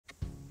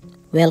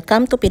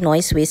Welcome to Pinoy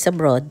Swiss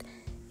Abroad.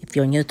 If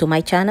you're new to my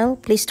channel,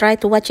 please try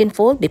to watch in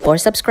full before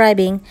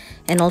subscribing.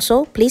 And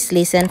also, please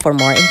listen for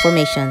more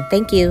information.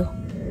 Thank you.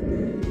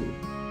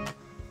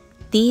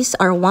 These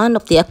are one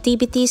of the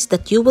activities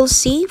that you will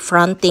see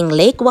fronting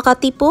Lake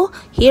Wakatipu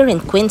here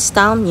in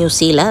Queenstown, New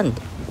Zealand.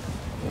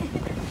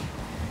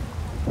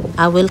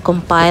 I will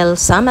compile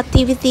some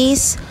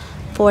activities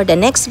for the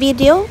next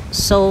video,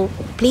 so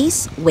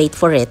please wait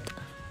for it.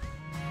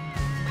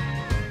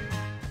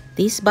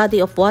 This body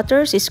of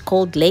waters is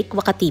called Lake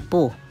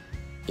Wakatipu,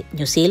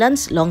 New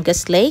Zealand's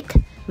longest lake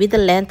with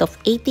a length of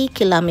 80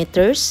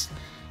 kilometers,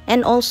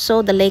 and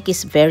also the lake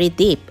is very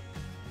deep.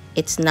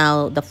 It's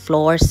now the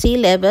floor sea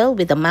level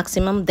with a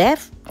maximum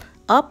depth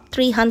of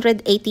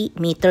 380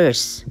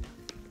 meters.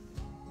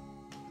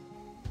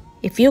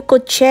 If you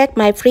could check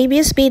my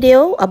previous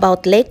video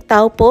about Lake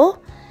Taupo,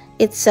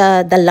 it's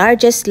the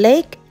largest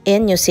lake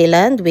in New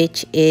Zealand,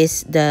 which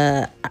is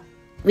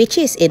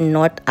in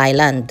North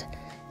Island.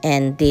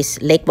 And this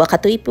Lake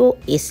Wakatipu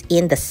is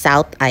in the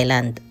South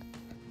Island.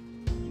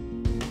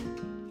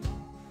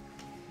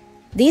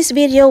 This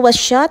video was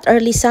shot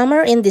early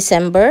summer in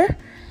December,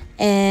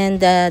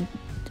 and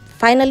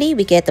finally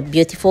we get a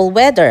beautiful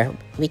weather,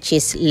 which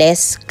is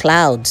less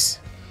clouds.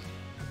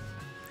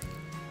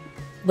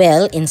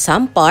 Well, in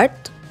some part.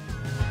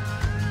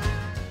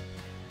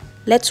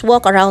 Let's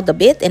walk around a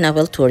bit and I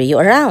will tour you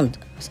around.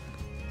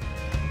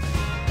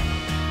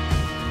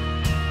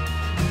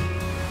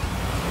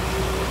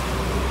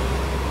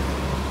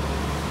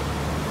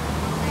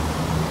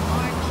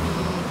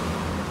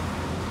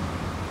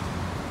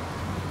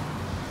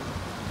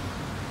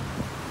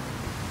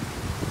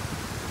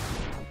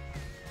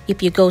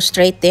 If you go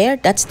straight there,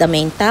 that's the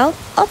main town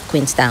of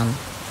Queenstown.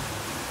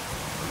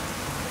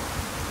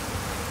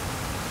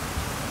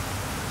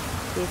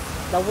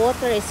 The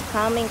water is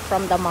coming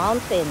from the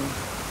mountain.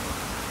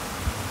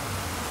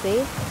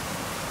 See?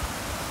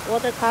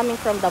 Water coming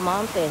from the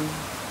mountain.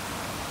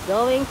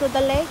 Going to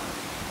the lake.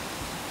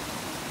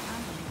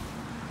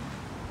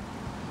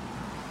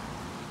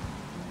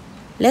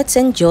 Let's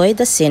enjoy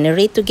the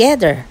scenery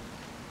together.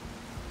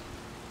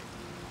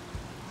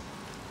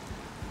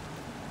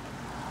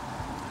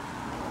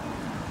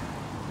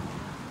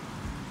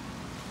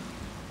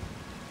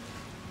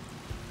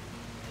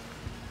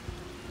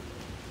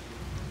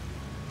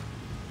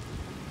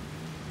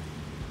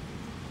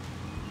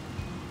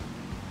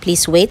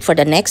 Please wait for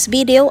the next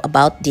video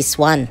about this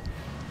one.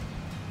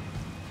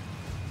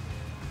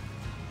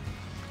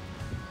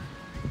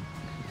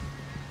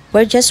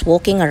 We're just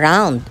walking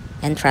around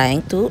and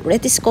trying to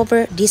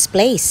rediscover this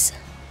place.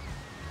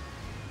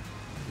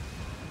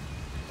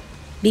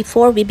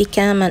 Before we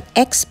became an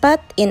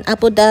expat in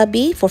Abu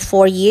Dhabi for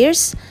 4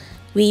 years,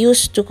 we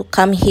used to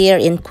come here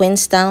in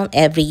Queenstown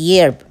every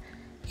year.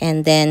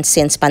 And then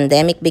since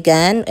pandemic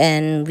began,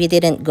 and we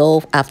didn't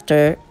go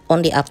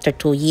only after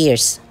 2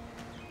 years.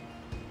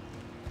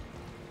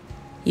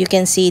 You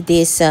can see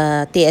this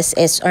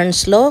TSS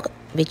Ernslaw,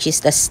 which is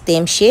the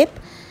steamship,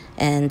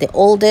 and the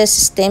oldest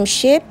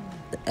steamship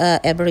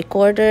ever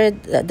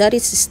recorded. That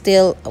is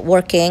still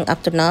working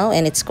up to now,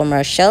 and it's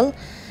commercial.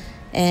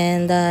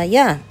 And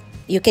yeah,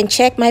 you can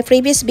check my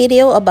previous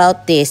video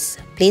about this.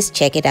 Please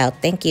check it out.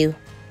 Thank you.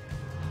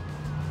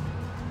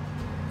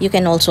 You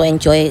can also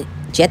enjoy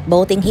jet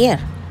boating here.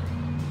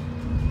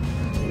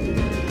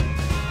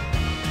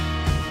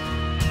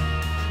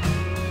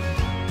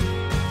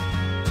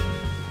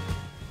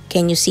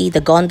 Can you see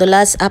the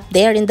gondolas up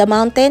there in the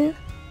mountain?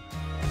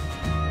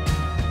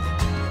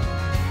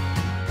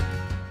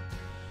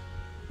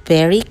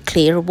 Very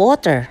clear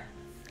water.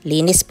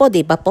 Linis po,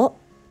 di ba po?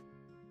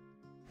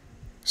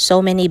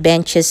 So many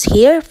benches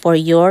here for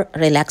your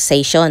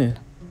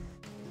relaxation.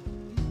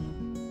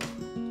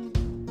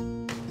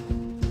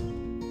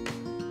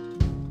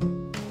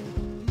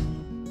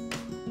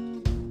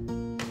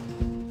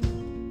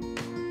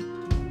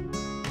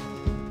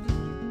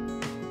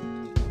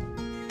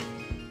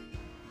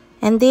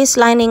 And this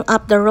lining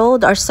up the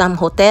road are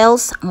some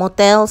hotels,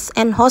 motels,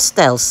 and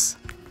hostels.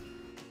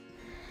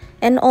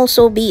 And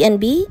also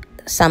B&B,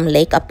 some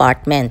lake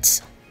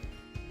apartments.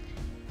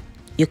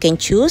 You can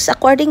choose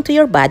according to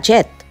your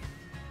budget.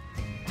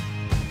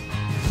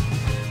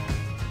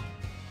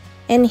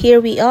 And here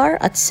we are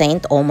at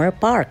St. Omer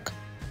Park.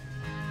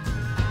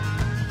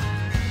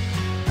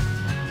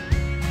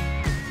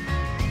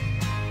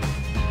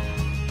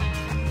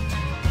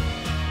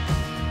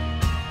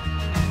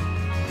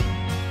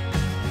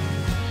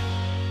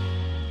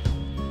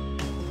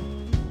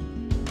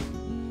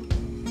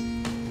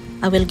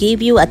 I will give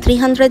you a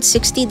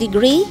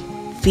 360-degree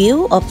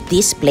view of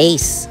this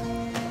place.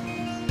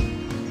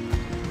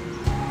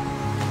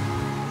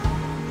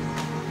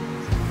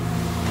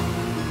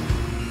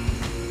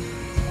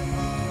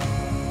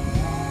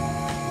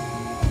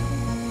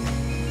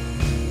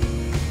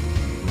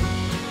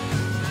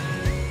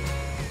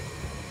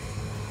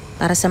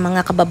 Para sa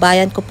mga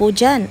kababayan ko po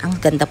dyan,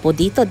 ang ganda po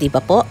dito, di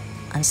ba po?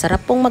 Ang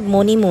sarap pong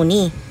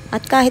magmuni-muni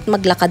at kahit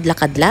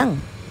maglakad-lakad lang.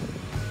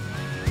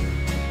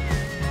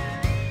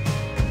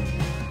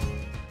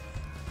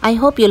 I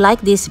hope you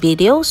like this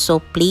video, so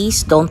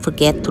please don't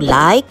forget to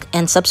like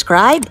and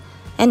subscribe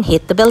and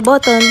hit the bell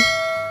button.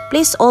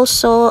 Please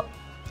also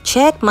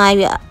check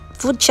my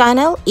food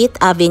channel, Eat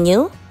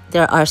Avenue.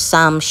 There are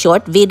some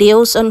short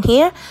videos on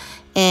here,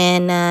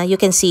 and you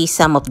can see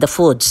some of the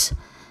foods.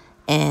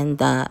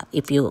 And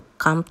if you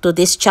come to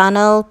this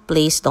channel,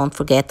 please don't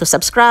forget to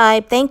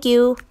subscribe. Thank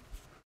you.